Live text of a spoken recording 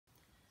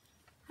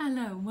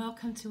Hello and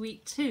welcome to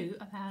week 2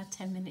 of our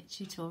 10-minute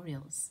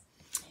tutorials.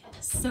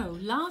 So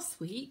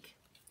last week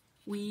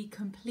we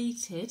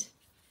completed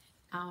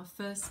our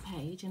first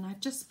page and I've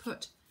just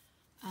put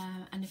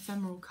an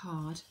ephemeral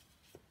card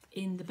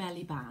in the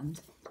belly band.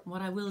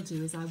 What I will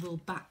do is I will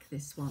back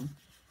this one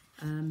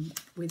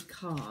with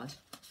card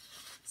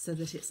so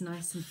that it's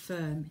nice and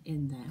firm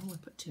in there. We'll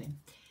put 2 in.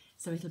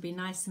 So it'll be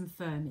nice and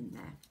firm in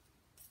there.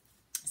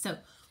 So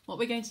what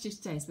we're going to do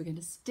today is we're going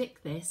to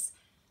stick this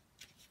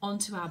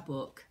onto our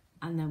book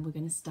and then we're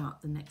going to start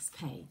the next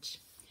page.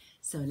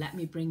 So let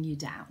me bring you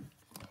down.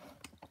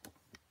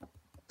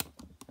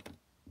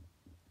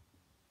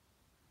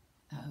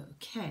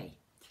 Okay,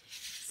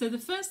 so the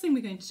first thing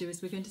we're going to do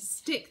is we're going to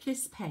stick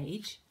this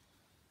page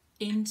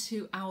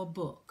into our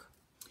book.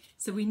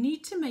 So we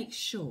need to make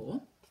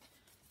sure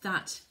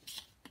that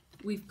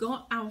we've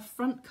got our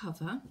front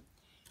cover.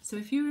 So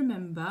if you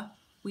remember,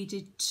 we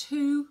did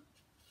 2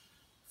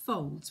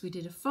 folds. We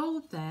did a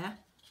fold there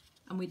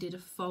and we did a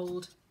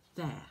fold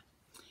there.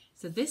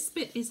 So this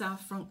bit is our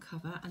front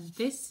cover and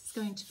this is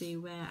going to be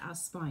where our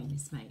spine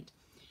is made.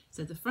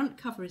 So the front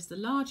cover is the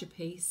larger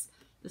piece,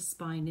 the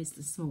spine is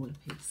the smaller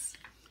piece.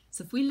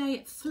 So if we lay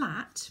it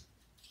flat,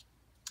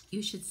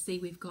 you should see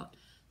we've got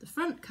the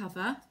front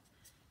cover,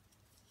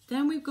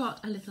 then we've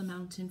got a little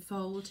mountain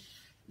fold,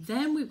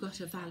 then we've got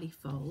a valley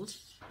fold,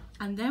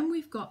 and then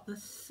we've got the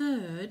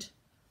third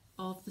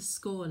of the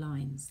score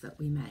lines that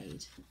we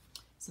made.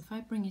 So if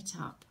I bring it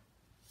up,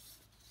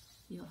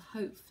 you'll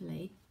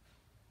hopefully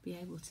be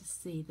able to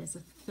see there's a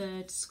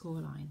third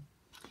score line.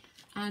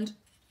 And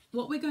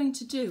what we're going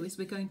to do is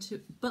we're going to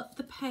butt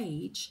the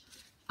page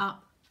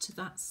up to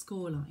that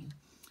score line.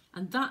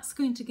 And that's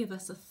going to give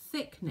us a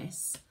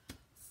thickness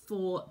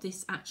for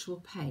this actual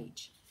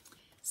page.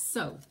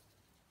 So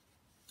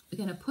we're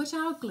going to put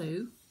our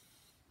glue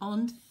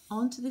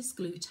onto this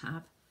glue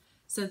tab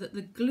so that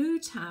the glue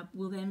tab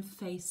will then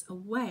face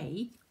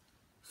away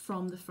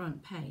from the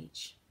front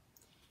page.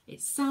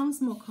 It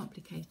sounds more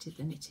complicated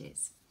than it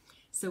is.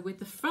 So with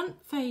the front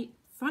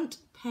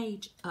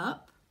page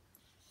up,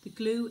 the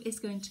glue is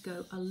going to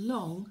go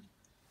along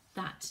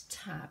that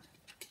tab.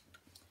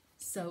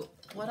 So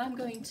what I'm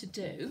going to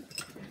do,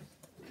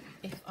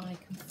 if I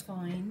can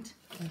find,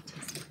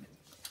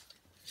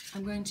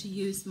 I'm going to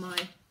use my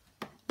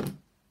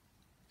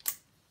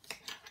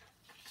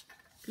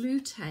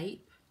glue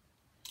tape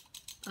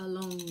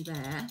along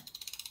there.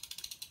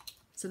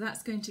 So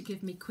that's going to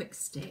give me quick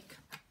stick.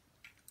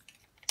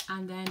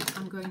 And then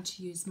I'm going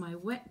to use my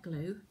wet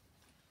glue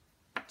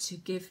to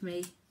give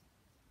me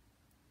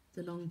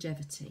the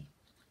longevity,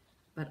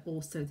 but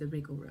also the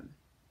wriggle room.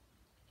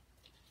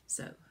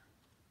 So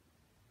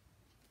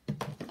I'm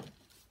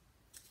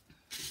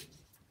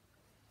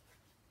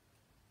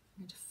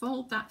going to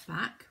fold that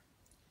back.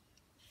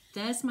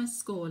 There's my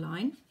score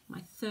line,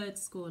 my third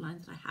score line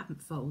that I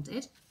haven't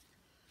folded,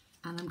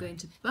 and I'm going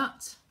to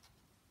butt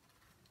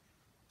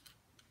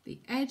the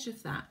edge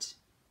of that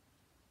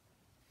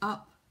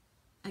up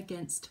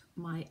against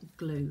my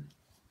glue.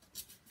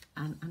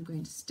 And I'm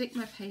going to stick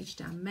my page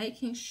down,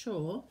 making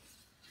sure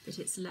that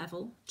it's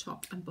level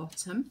top and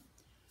bottom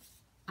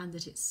and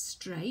that it's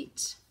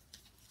straight.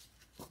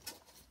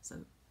 So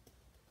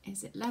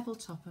is it level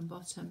top and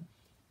bottom?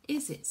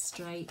 Is it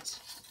straight?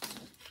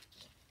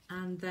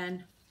 And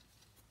then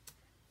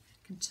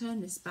I can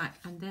turn this back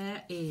and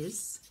there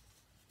is,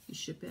 you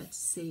should be able to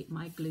see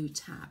my glue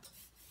tab.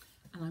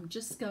 And I'm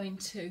just going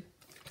to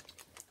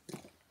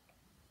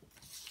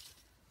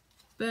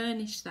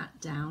burnish that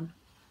down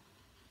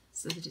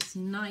so that it's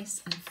nice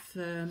and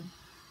firm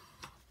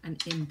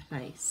and in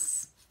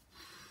place.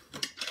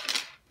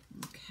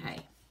 Okay,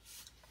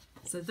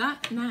 so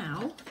that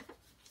now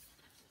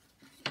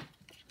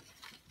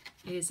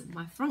is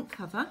my front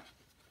cover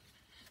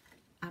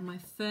and my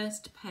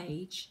first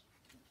page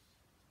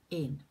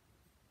in.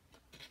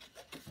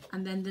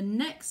 And then the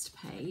next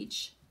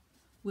page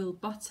will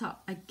butt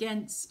up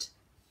against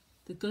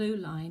the glue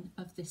line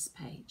of this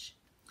page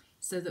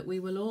so that we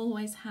will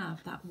always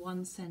have that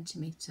 1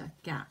 centimetre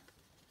gap.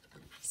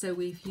 So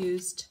we've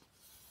used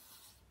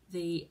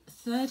the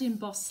third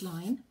emboss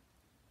line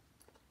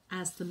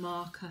as the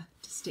marker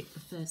to stick the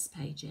first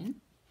page in.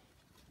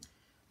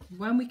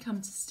 When we come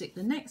to stick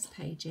the next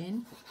page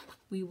in,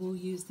 we will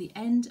use the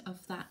end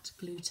of that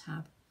glue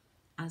tab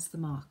as the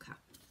marker.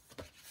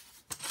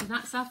 So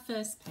that's our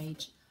first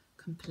page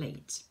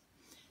complete.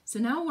 So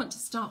now I want to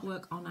start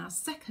work on our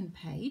second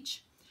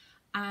page,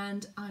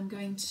 and I'm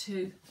going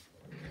to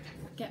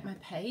get my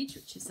page,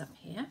 which is up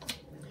here.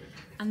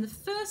 And the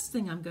first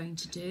thing I'm going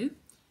to do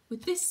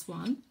with this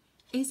one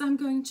is I'm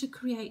going to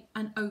create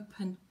an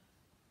open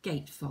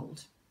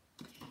gatefold.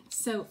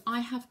 So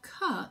I have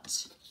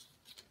cut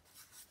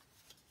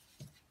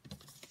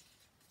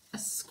a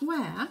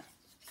square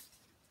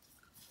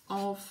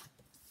of,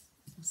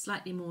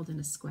 slightly more than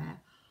a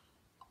square,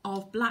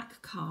 of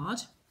black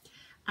card,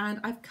 and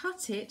I've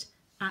cut it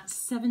at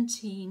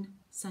 17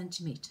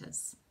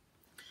 centimetres.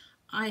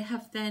 I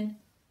have then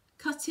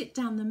cut it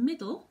down the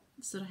middle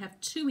so I have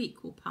 2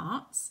 equal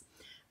parts,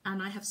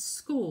 and I have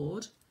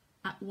scored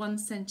at 1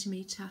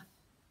 centimetre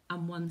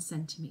and 1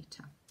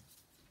 centimetre.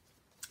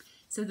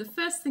 So the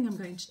first thing I'm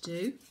going to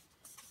do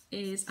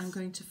is I'm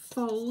going to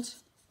fold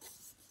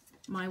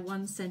my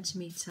 1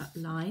 centimetre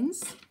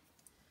lines,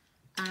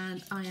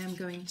 and I am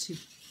going to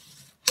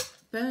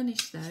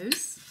burnish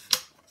those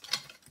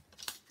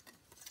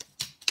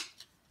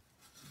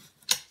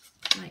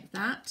like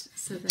that,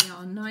 so they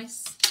are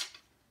nice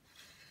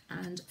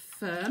and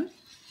firm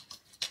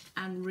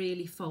and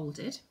really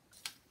folded.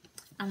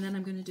 And then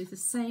I'm going to do the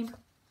same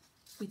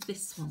with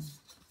this one.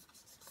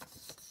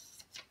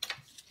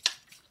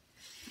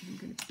 I'm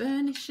going to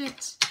burnish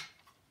it,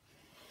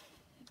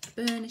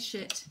 burnish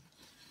it,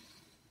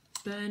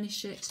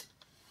 burnish it,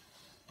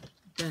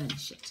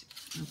 burnish it.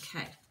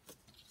 Okay,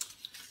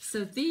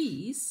 so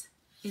these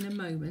in a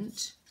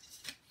moment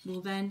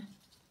will then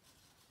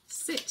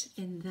sit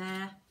in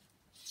there,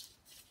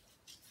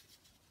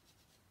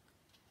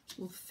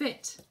 will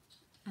fit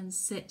and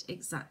sit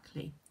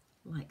exactly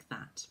like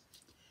that.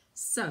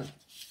 So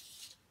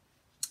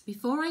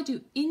before I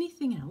do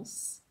anything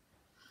else,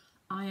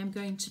 I am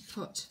going to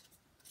put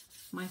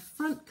my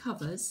front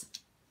covers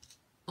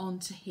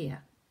onto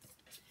here.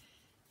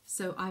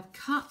 So I've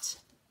cut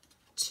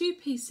 2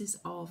 pieces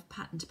of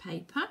patterned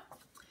paper,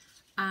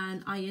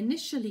 and I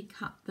initially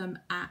cut them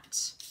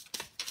at,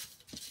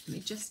 let me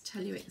just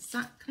tell you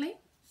exactly,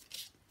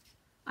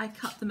 I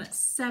cut them at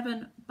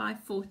 7 by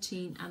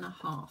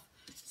 14.5,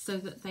 so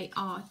that they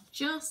are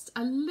just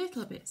a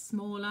little bit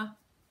smaller,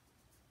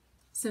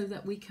 so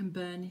that we can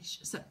burnish,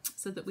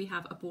 so that we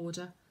have a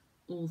border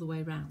all the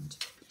way round.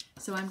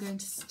 So I'm going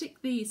to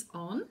stick these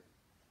on,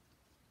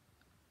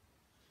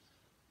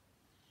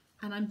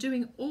 and I'm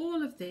doing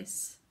all of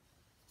this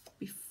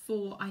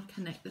before I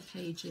connect the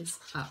pages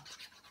up.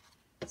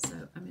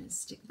 So I'm going to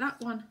stick that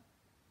one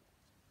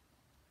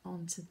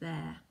onto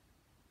there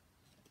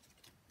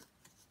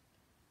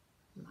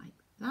like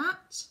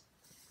that,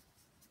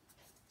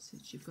 so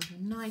that you've got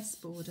a nice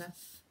border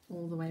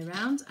all the way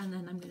around. And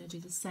then I'm going to do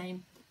the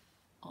same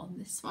on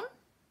this one.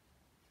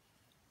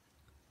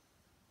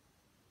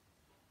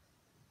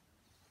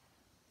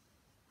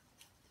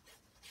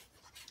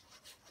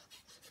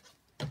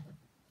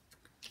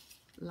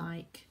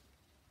 Like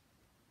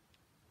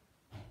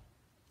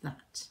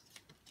that.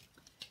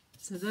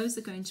 So those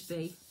are going to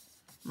be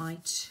my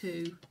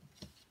 2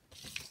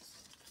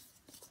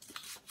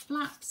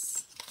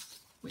 flaps,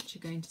 which are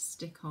going to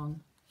stick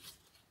on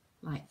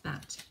like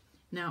that.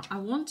 Now I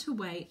want a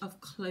way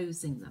of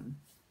closing them.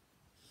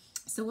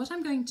 So what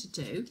I'm going to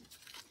do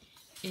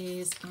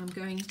is I'm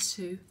going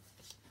to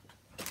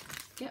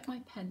get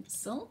my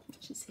pencil,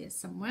 which is here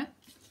somewhere,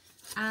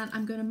 and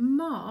I'm going to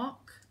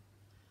mark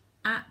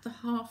at the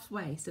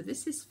halfway. So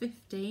this is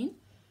 15,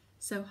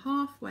 so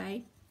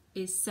halfway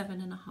is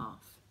 7.5.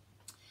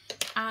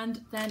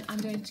 And then I'm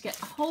going to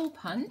get a hole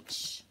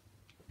punch,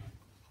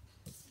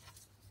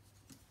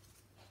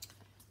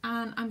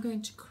 and I'm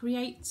going to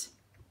create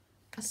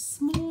a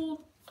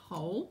small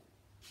hole,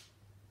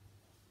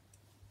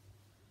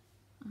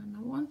 and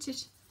I want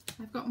it,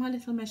 I've got my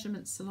little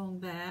measurements along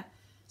there,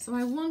 so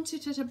I want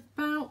it at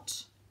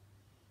about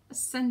 1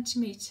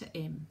 centimetre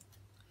in.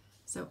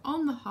 So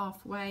on the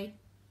halfway,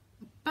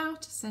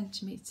 about 1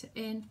 centimetre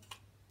in,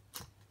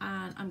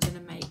 and I'm going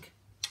to make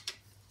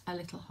a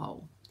little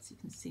hole, so you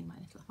can see my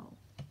little hole.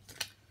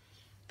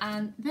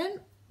 And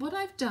then what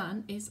I've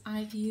done is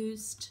I've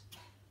used,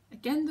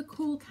 again, the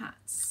Cool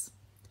Cats,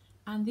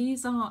 and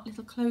these are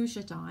little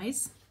closure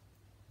dies,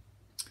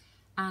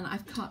 and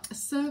I've cut a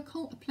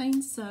circle, a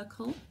plain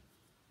circle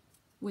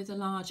with a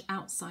large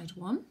outside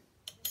one,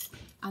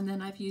 and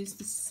then I've used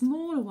the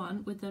smaller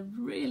one with a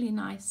really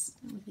nice,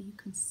 I don't know whether you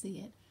can see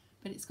it,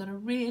 but it's got a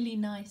really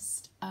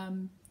nice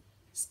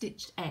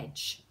stitched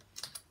edge,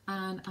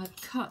 and I've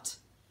cut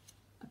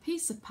a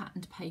piece of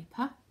patterned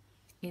paper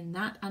in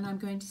that, and I'm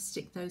going to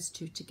stick those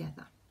 2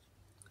 together.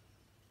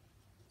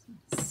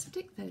 So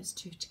stick those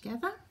 2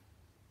 together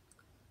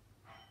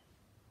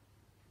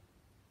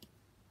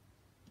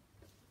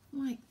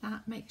like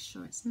that. Make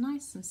sure it's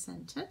nice and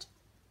centered,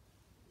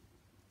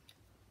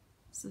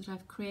 so that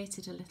I've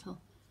created a little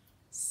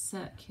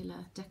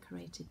circular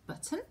decorated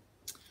button.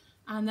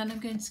 And then I'm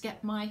going to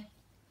get my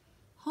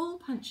hole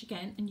punch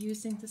again, and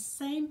using the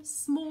same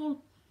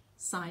small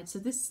side. So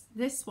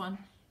this one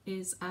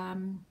is a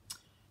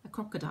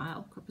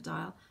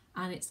crocodile,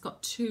 and it's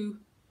got 2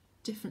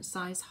 different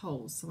size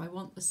holes. So I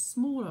want the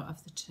smaller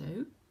of the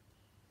 2.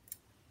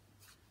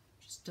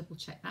 Just double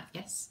check that,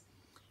 yes.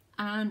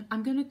 And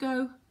I'm going to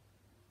go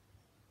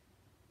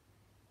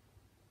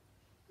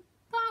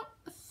about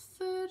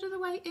 1/3 of the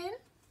way in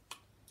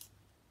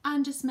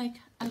and just make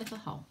a little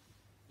hole.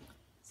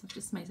 So I've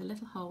just made a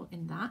little hole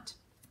in that.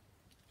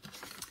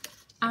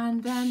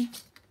 And then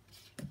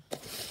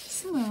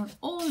somewhere on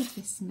all of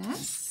this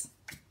mess,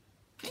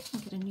 okay,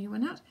 I'll get a new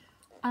one out.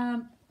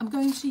 I'm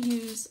going to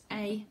use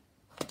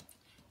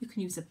you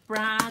can use a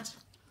brad,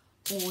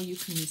 or you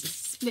can use a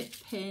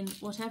split pin,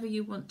 whatever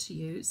you want to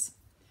use.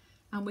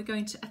 And we're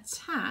going to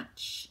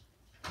attach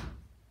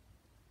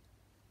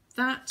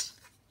that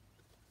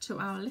to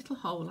our little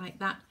hole like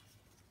that,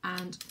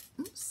 and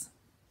oops,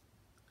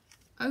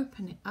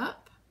 open it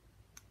up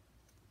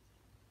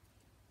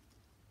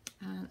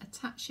and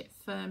attach it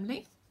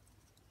firmly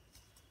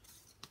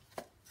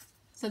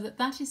so that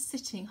that is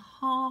sitting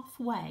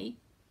halfway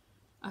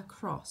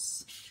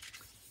across.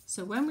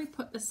 So when we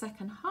put the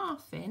second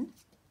half in,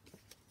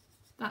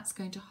 that's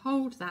going to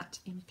hold that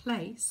in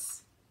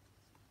place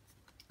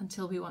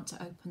until we want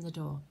to open the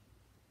door.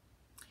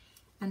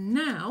 And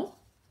now,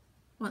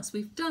 once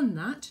we've done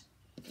that,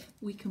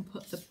 we can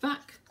put the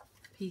back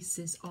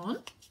pieces on.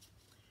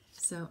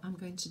 So I'm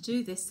going to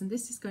do this, and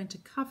this is going to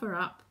cover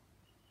up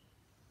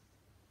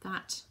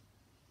that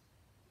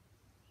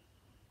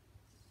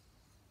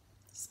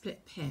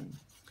split pin.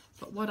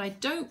 But what I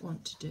don't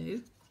want to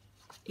do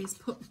is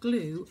put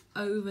glue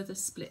over the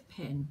split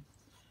pin.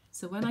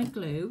 So when I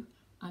glue,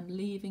 I'm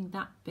leaving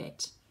that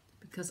bit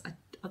because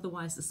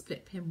otherwise the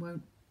split pin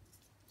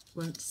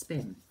won't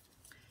spin.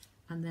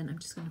 And then I'm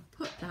just going to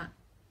put that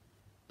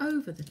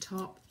over the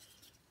top,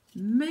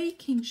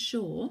 making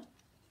sure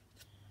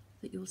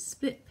that your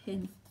split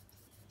pin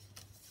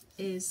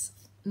is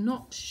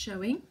not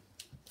showing.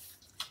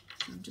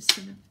 I'm just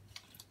going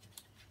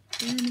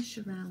to burnish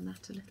around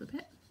that a little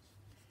bit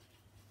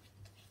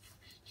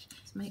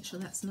to make sure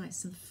that's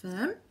nice and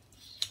firm.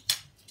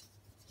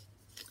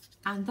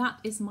 And that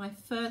is my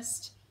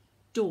first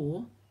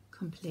door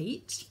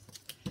complete.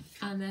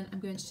 And then I'm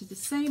going to do the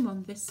same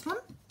on this one.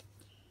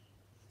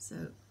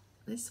 So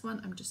this one,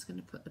 I'm just going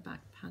to put the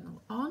back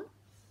panel on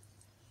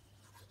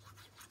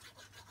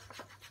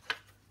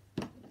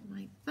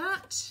like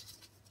that,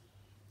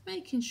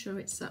 making sure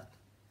it's up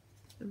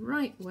the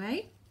right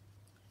way.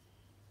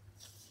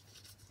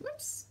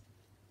 Whoops.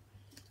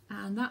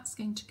 And that's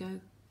going to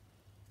go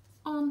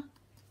on.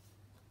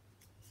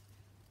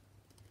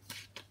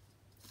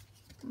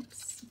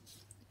 Oops.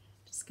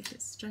 Just get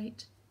it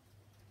straight.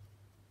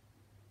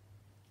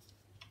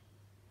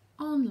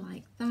 On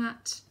like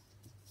that.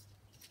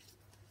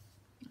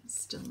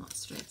 It's still not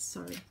straight,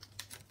 sorry.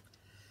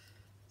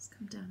 Let's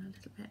come down a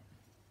little bit.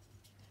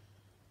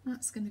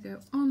 That's going to go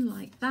on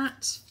like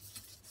that.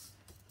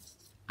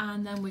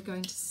 And then we're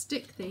going to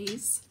stick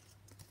these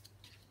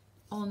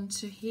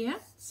onto here.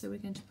 So we're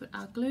going to put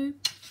our glue.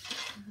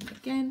 And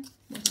again,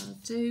 what I'll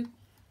do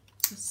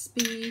for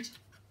speed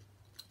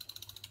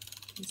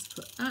is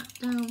put that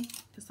down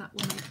because that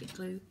will make it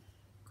glue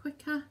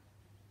quicker.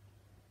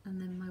 And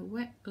then my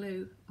wet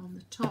glue on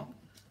the top,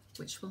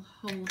 which will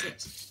hold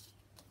it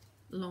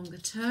longer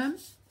term.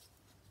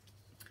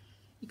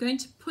 You're going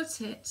to put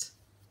it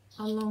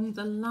along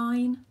the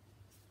line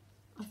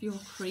of your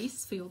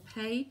crease for your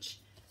page,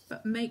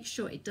 but make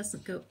sure it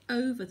doesn't go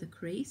over the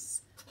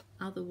crease,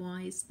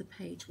 otherwise the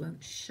page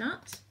won't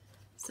shut.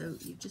 So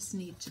you just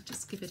need to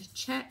just give it a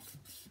check,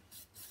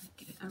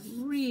 give it a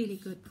really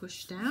good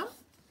push down.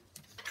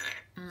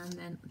 And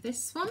then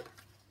this one,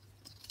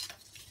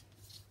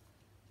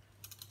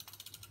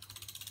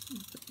 I'll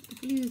put the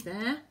glue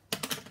there,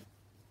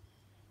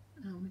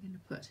 and we're going to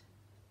put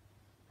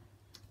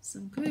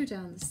some glue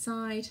down the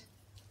side,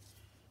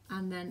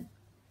 and then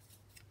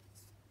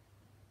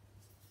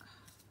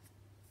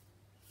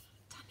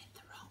done it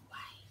the wrong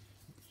way.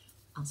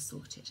 I'll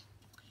sort it.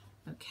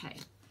 Okay,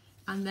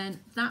 and then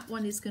that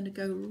one is going to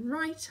go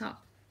right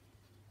up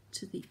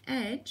to the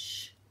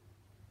edge.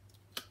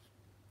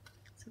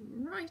 So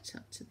right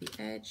up to the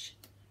edge,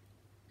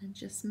 and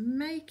just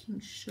making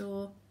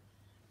sure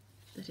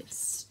that it's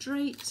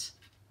straight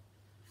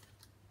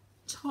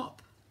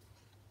top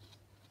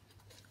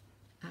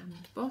and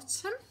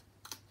bottom.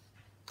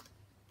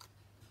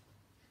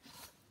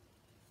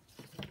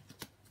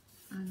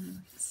 And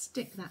then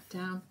stick that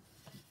down,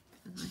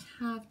 and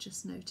I have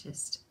just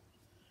noticed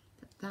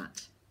that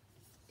that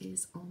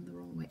is on the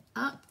wrong way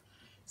up,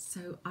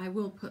 so I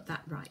will put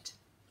that right.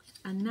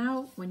 And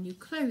now when you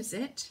close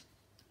it,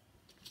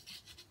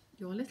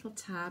 your little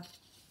tab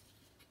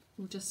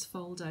will just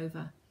fold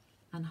over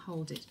and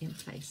hold it in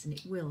place, and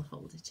it will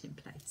hold it in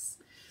place.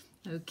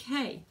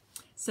 Okay,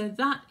 so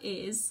that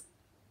is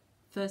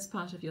first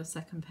part of your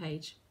second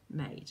page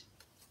made.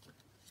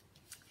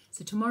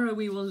 So tomorrow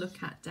we will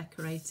look at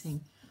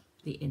decorating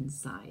the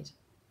inside.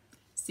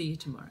 See you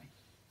tomorrow.